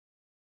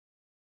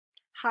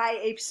Hi,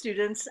 APE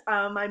students.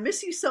 I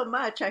miss you so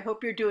much. I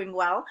hope you're doing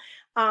well.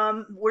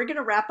 We're going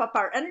to wrap up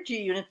our energy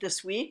unit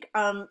this week.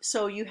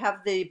 So you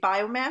have the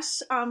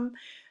biomass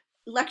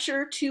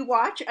lecture to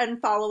watch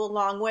and follow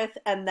along with,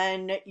 and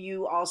then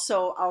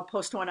I'll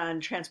post one on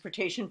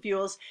transportation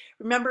fuels.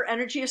 Remember,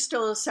 energy is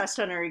still assessed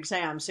on our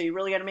exam, so you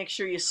really got to make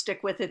sure you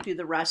stick with it through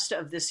the rest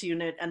of this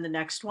unit and the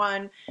next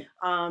one.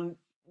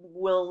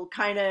 We'll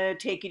kind of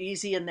take it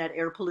easy in that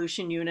air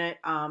pollution unit.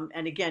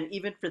 And again,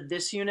 even for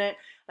this unit,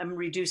 I'm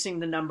reducing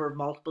the number of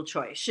multiple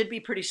choice. Should be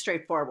pretty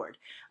straightforward.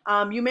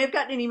 You may have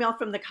gotten an email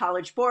from the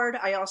College Board.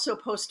 I also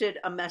posted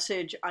a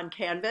message on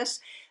Canvas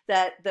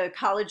that the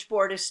College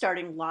Board is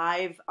starting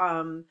live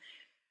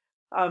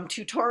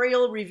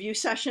tutorial review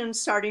sessions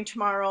starting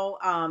tomorrow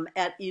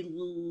at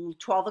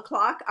 12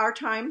 o'clock our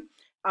time.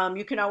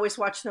 You can always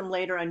watch them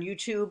later on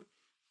YouTube.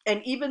 And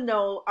even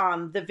though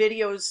the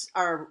videos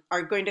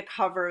are going to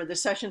cover, the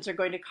sessions are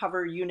going to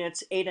cover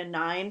units 8 and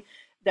 9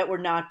 that we're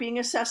not being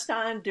assessed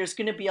on, there's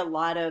going to be a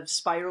lot of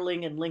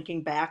spiraling and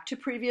linking back to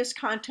previous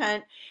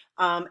content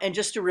and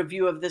just a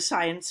review of the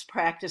science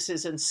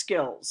practices and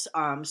skills.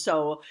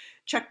 So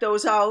check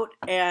those out,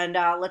 and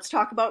let's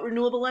talk about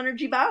renewable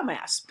energy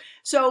biomass.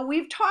 So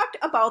we've talked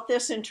about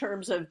this in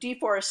terms of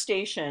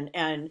deforestation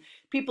and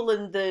people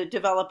in the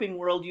developing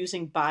world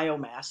using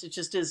biomass. It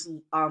just is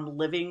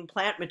living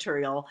plant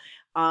material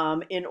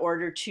in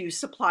order to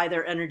supply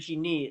their energy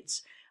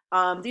needs.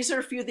 These are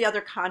a few of the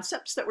other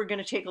concepts that we're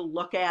going to take a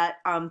look at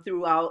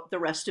throughout the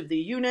rest of the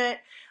unit.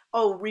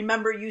 Oh,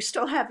 remember, you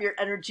still have your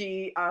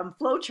energy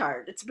flow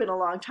chart. It's been a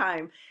long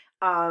time.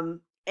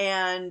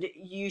 And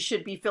you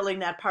should be filling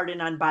that part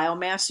in on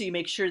biomass, so you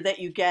make sure that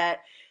you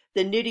get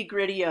the nitty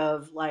gritty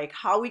of like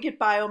how we get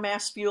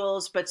biomass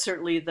fuels, but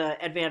certainly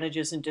the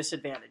advantages and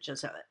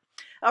disadvantages of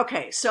it.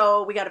 Okay,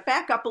 so we got to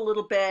back up a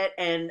little bit,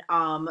 and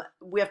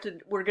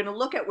we're going to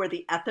look at where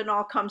the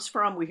ethanol comes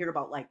from. We hear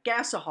about like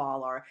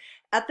gasohol or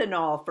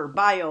ethanol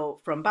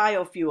from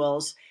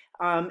biofuels,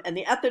 and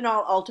the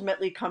ethanol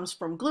ultimately comes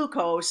from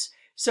glucose.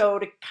 So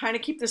to kind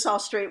of keep this all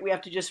straight, we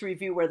have to just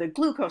review where the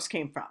glucose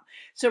came from.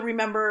 So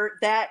remember,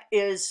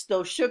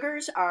 those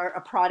sugars are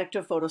a product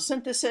of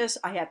photosynthesis.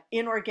 I have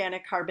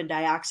inorganic carbon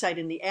dioxide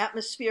in the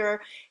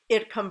atmosphere.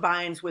 It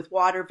combines with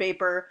water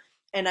vapor,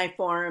 and I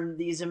form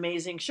these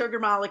amazing sugar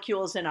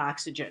molecules and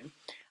oxygen.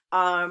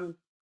 I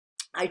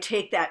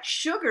take that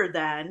sugar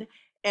then,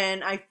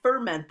 and I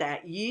ferment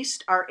that.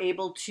 Yeast are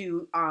able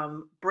to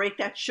break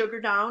that sugar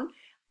down.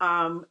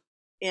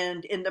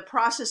 And in the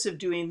process of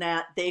doing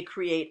that, they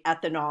create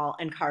ethanol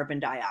and carbon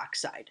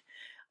dioxide.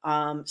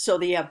 So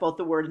they have both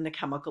the word and the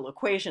chemical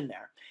equation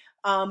there.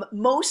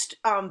 Most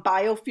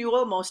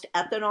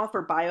ethanol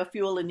for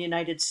biofuel in the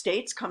United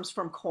States comes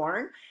from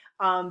corn.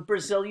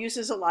 Brazil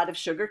uses a lot of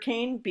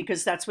sugarcane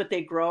because that's what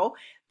they grow.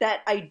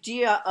 That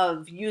idea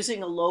of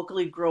using a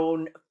locally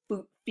grown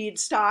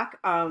feedstock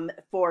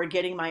for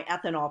getting my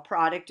ethanol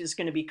product is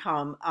going to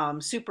become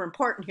super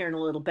important here in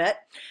a little bit.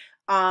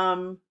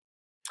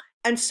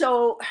 And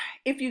so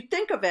if you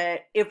think of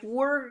it, if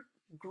we're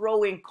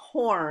growing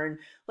corn,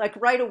 like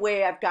right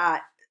away, I've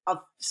got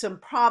some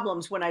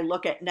problems when I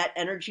look at net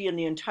energy in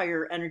the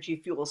entire energy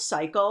fuel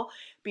cycle,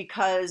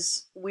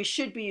 because we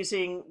should be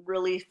using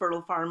really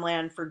fertile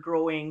farmland for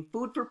growing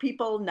food for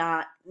people,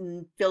 not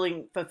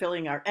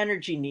fulfilling our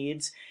energy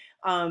needs.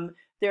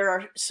 There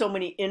are so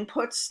many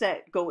inputs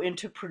that go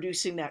into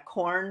producing that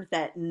corn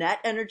that net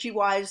energy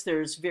wise,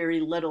 there's very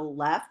little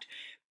left.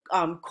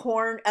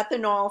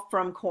 Ethanol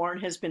from corn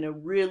has been a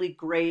really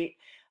great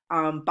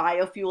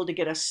biofuel to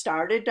get us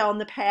started down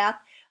the path.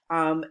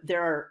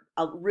 There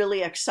are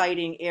really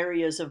exciting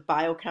areas of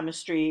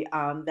biochemistry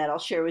that I'll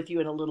share with you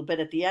in a little bit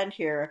at the end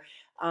here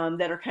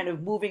that are kind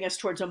of moving us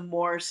towards a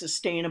more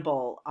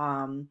sustainable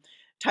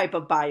type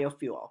of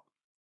biofuel.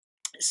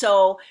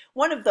 So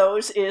one of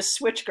those is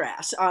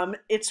switchgrass.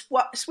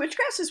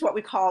 Switchgrass is what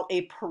we call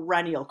a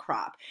perennial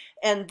crop.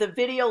 And the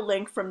video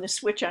link from the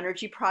Switch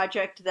Energy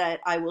project that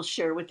I will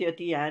share with you at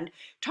the end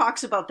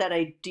talks about that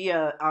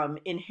idea,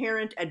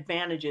 inherent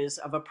advantages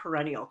of a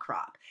perennial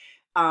crop.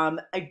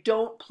 I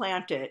don't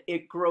plant it,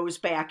 it grows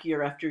back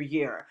year after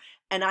year.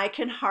 And I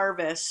can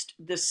harvest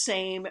the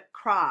same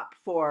crop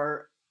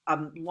for a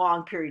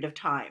long period of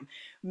time.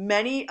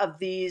 Many of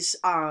these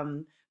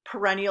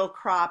perennial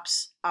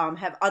crops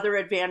have other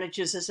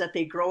advantages, is that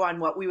they grow on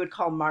what we would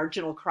call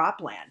marginal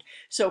cropland.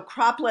 So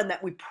cropland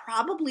that we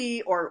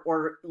probably,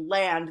 or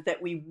land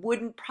that we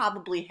wouldn't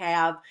probably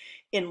have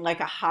in like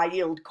a high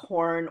yield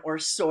corn or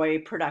soy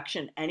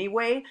production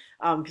anyway,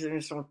 because they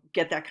just don't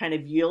get that kind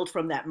of yield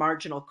from that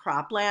marginal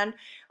cropland.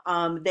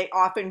 They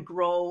often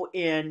grow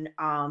in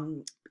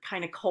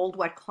kind of cold,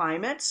 wet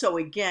climates. So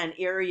again,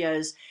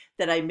 areas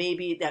that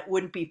that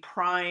wouldn't be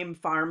prime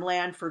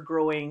farmland for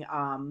growing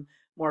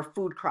more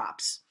food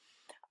crops.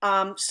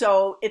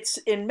 So it's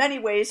in many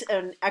ways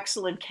an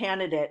excellent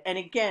candidate. And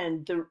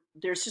again,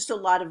 there's just a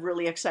lot of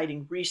really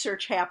exciting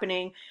research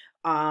happening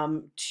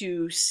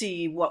to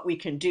see what we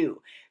can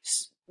do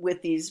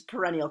with these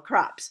perennial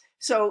crops.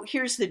 So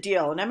here's the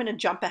deal, and I'm going to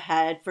jump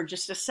ahead for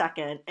just a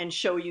second and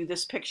show you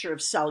this picture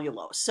of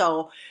cellulose.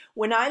 So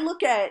when I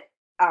look at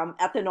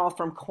ethanol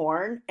from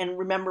corn, and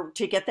remember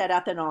to get that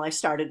ethanol, I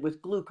started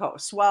with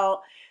glucose.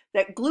 Well,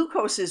 that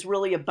glucose is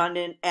really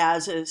abundant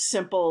as a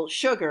simple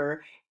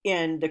sugar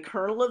in the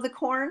kernel of the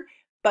corn,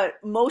 but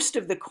most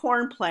of the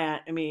corn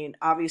plant, I mean,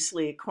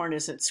 obviously corn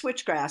isn't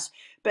switchgrass,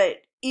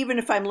 but even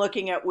if I'm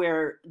looking at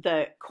where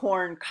the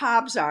corn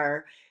cobs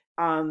are,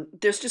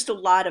 there's just a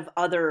lot of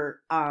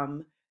other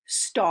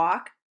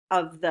stalk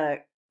of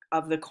the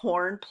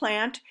corn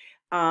plant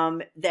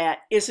that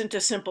isn't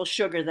a simple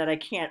sugar that I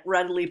can't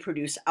readily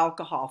produce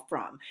alcohol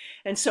from.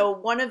 And so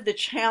one of the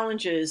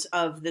challenges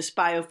of this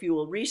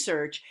biofuel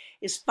research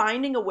is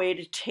finding a way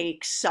to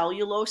take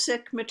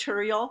cellulosic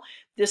material.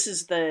 This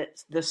is the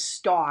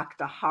stalk,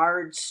 the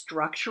hard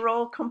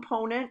structural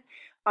component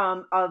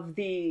of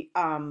the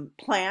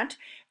plant,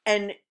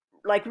 and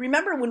like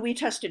remember when we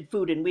tested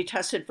food and we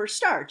tested for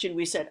starch and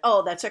we said,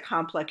 oh, that's a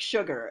complex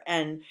sugar,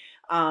 and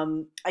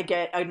I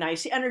get a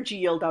nice energy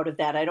yield out of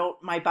that.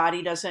 My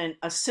body doesn't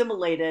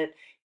assimilate it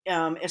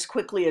as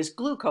quickly as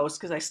glucose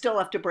because I still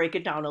have to break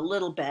it down a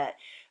little bit.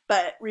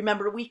 But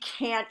remember, we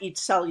can't eat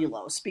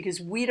cellulose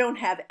because we don't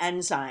have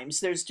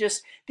enzymes.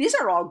 These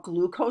are all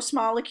glucose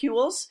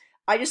molecules.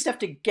 I just have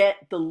to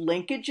get the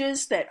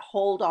linkages that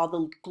hold all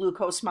the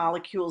glucose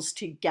molecules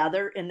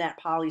together in that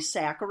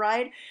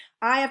polysaccharide.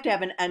 I have to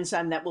have an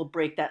enzyme that will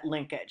break that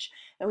linkage.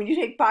 And when you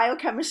take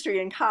biochemistry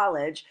in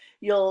college,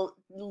 you'll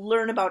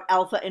learn about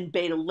alpha and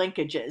beta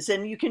linkages.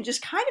 And you can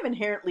just kind of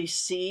inherently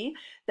see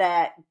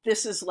that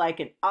this is like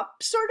an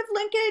up sort of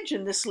linkage,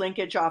 and this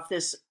linkage off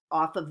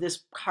of this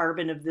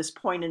carbon of this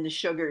point in the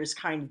sugar is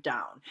kind of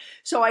down.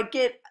 So I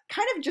get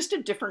kind of just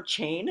a different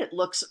chain. It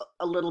looks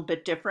a little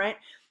bit different.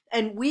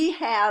 And we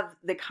have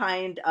the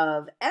kind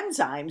of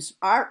enzymes,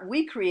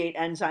 we create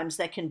enzymes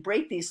that can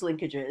break these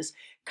linkages.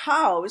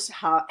 Cows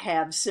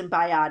have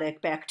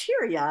symbiotic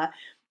bacteria,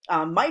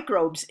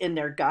 microbes in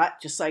their gut,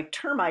 just like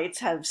termites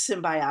have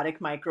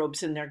symbiotic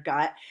microbes in their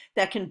gut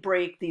that can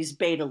break these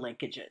beta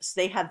linkages.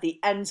 They have the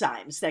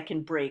enzymes that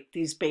can break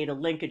these beta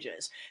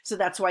linkages. So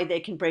that's why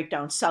they can break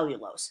down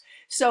cellulose.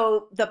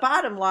 So the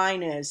bottom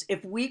line is,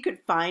 if we could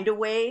find a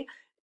way,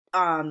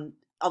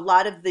 a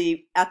lot of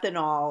the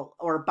ethanol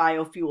or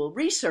biofuel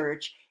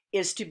research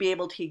is to be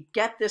able to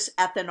get this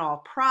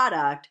ethanol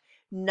product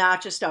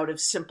not just out of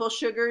simple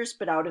sugars,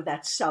 but out of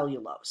that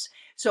cellulose.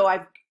 So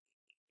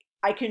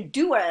I can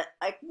do it.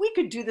 We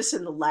could do this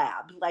in the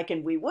lab,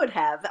 and we would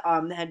have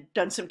had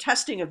done some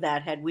testing of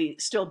that had we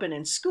still been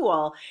in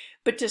school.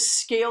 But to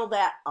scale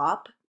that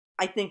up,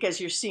 I think, as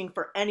you're seeing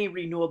for any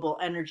renewable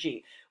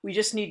energy, we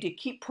just need to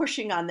keep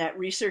pushing on that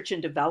research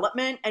and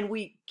development, and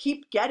we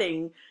keep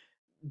getting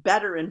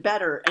better and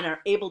better and are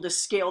able to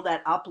scale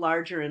that up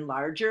larger and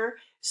larger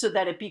so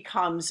that it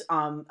becomes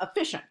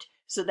efficient,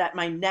 so that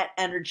my net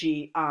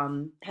energy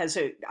I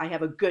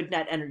have a good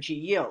net energy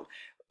yield.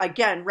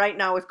 Again, right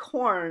now with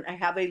corn, I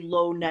have a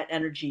low net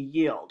energy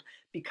yield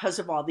because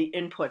of all the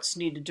inputs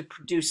needed to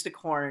produce the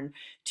corn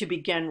to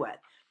begin with.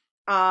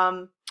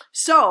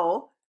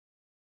 So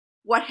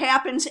what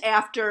happens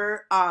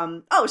after,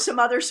 some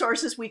other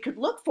sources we could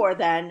look for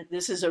then,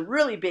 this is a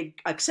really big,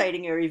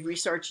 exciting area of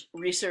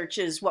research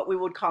is what we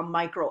would call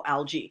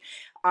microalgae.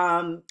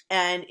 And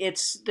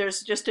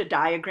there's just a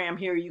diagram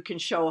here. You can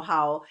show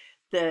how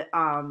the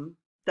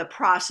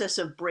process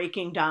of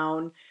breaking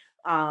down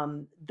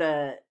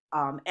the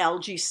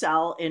algae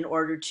cell in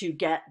order to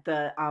get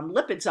the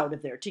lipids out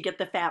of there, to get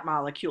the fat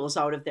molecules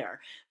out of there,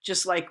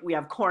 just like we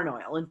have corn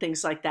oil and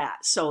things like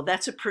that. So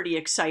that's a pretty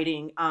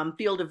exciting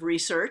field of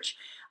research.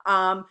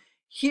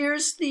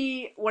 Here's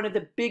one of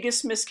the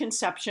biggest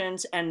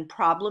misconceptions and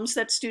problems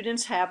that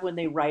students have when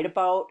they write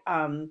about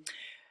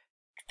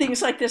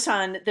things like this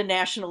on the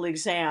national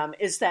exam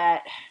is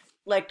that,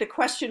 like, the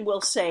question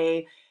will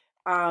say,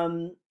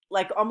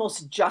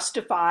 almost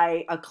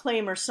justify a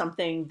claim or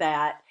something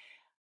that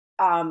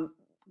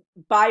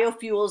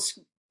biofuels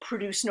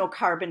produce no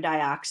carbon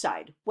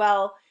dioxide.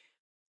 Well,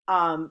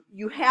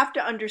 you have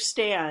to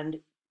understand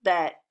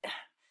that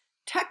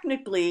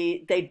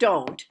technically they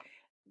don't,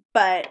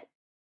 but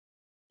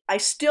I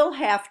still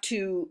have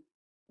to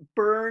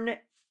burn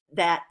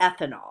that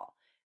ethanol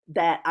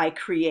that I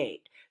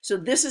create. So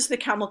this is the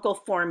chemical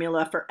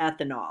formula for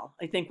ethanol.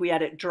 I think we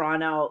had it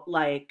drawn out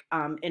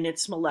in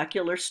its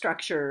molecular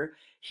structure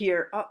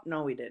here. Oh,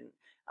 no, we didn't.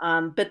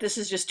 But this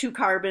is just 2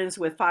 carbons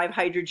with 5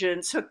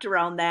 hydrogens hooked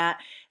around that.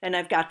 And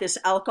I've got this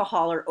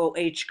alcohol or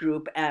OH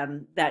group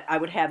that I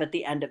would have at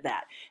the end of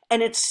that.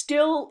 And it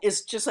still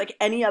is just like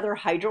any other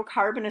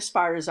hydrocarbon as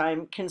far as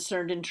I'm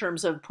concerned in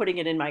terms of putting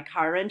it in my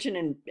car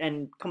engine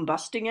and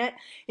combusting it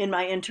in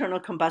my internal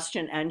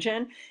combustion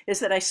engine,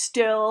 is that I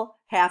still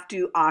have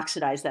to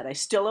oxidize that. I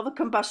still have a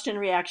combustion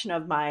reaction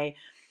of my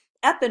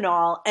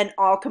ethanol, and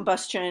all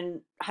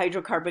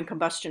hydrocarbon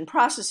combustion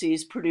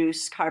processes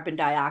produce carbon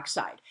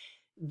dioxide.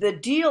 The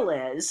deal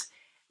is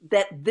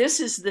that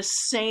this is the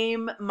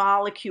same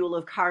molecule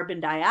of carbon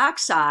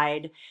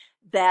dioxide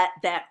that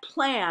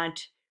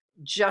plant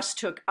just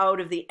took out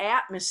of the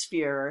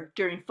atmosphere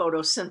during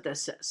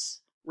photosynthesis,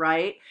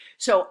 right?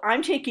 So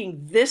I'm taking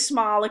this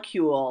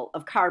molecule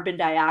of carbon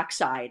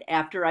dioxide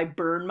after I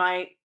burn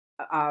my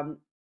um,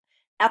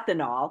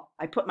 ethanol.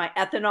 I put my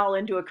ethanol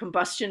into a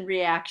combustion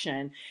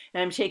reaction,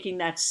 and I'm taking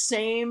that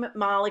same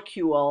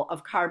molecule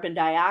of carbon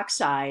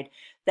dioxide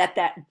that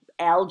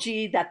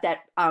algae, that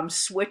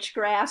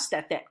switchgrass,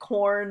 that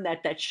corn,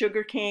 that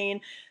sugar cane,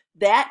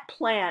 that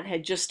plant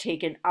had just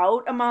taken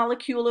out a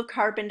molecule of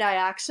carbon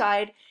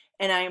dioxide,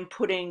 and I am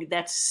putting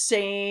that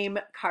same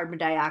carbon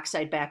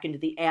dioxide back into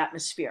the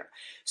atmosphere.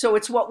 So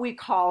it's what we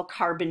call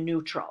carbon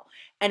neutral.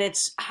 And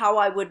it's how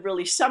I would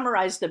really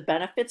summarize the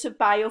benefits of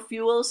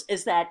biofuels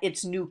is that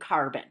it's new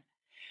carbon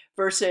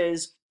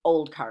versus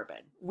old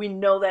carbon. We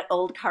know that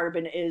old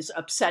carbon is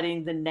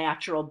upsetting the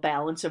natural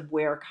balance of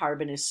where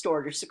carbon is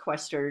stored or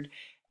sequestered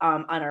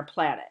on our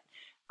planet.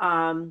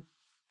 And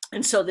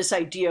so this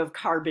idea of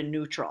carbon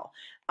neutral.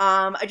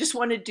 I just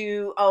want to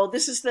do, oh,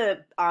 this is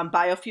the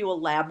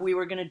biofuel lab we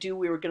were going to do.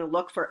 We were going to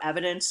look for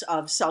evidence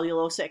of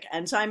cellulosic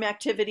enzyme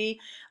activity,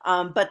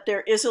 but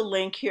there is a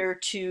link here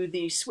to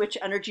the switch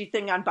energy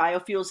thing on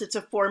biofuels. It's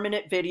a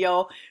 4-minute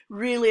video,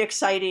 really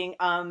exciting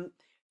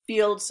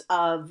fields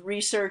of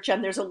research,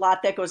 and there's a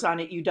lot that goes on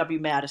at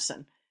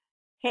UW-Madison.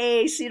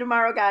 Hey, see you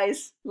tomorrow,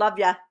 guys. Love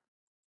ya.